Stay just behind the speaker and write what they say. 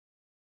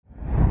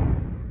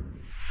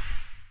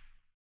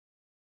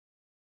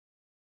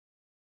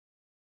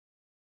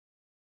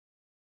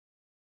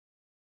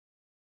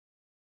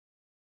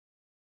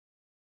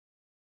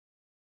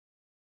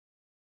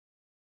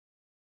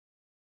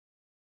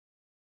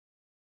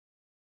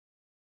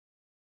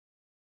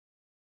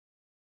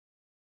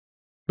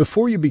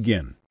Before you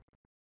begin,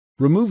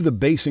 remove the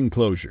base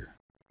enclosure,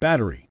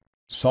 battery,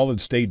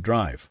 solid-state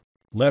drive,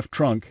 left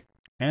trunk,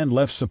 and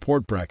left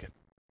support bracket.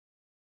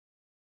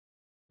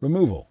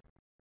 Removal.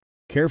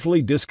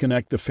 Carefully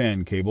disconnect the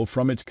fan cable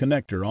from its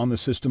connector on the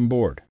system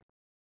board.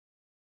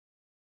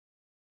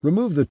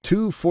 Remove the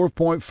two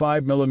 4.5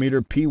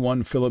 mm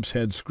P1 Phillips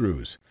head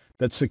screws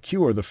that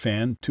secure the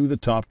fan to the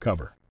top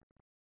cover.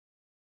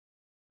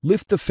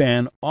 Lift the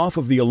fan off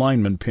of the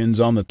alignment pins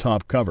on the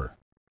top cover.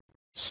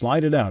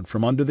 Slide it out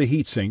from under the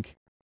heatsink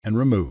and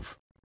remove.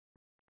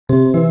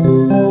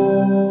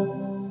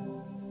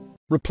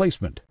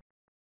 Replacement.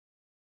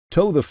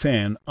 Tow the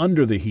fan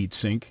under the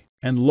heatsink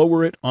and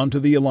lower it onto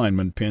the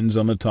alignment pins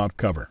on the top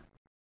cover.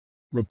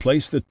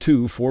 Replace the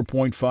two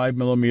 4.5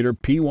 mm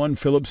P1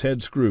 Phillips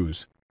head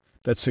screws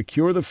that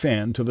secure the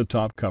fan to the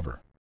top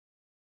cover.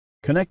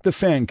 Connect the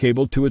fan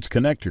cable to its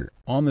connector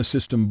on the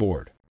system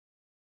board.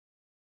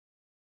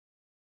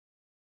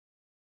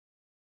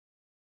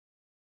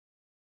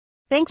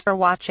 Thanks for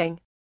watching.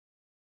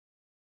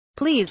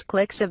 Please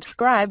click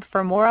subscribe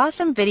for more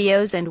awesome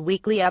videos and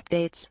weekly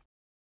updates.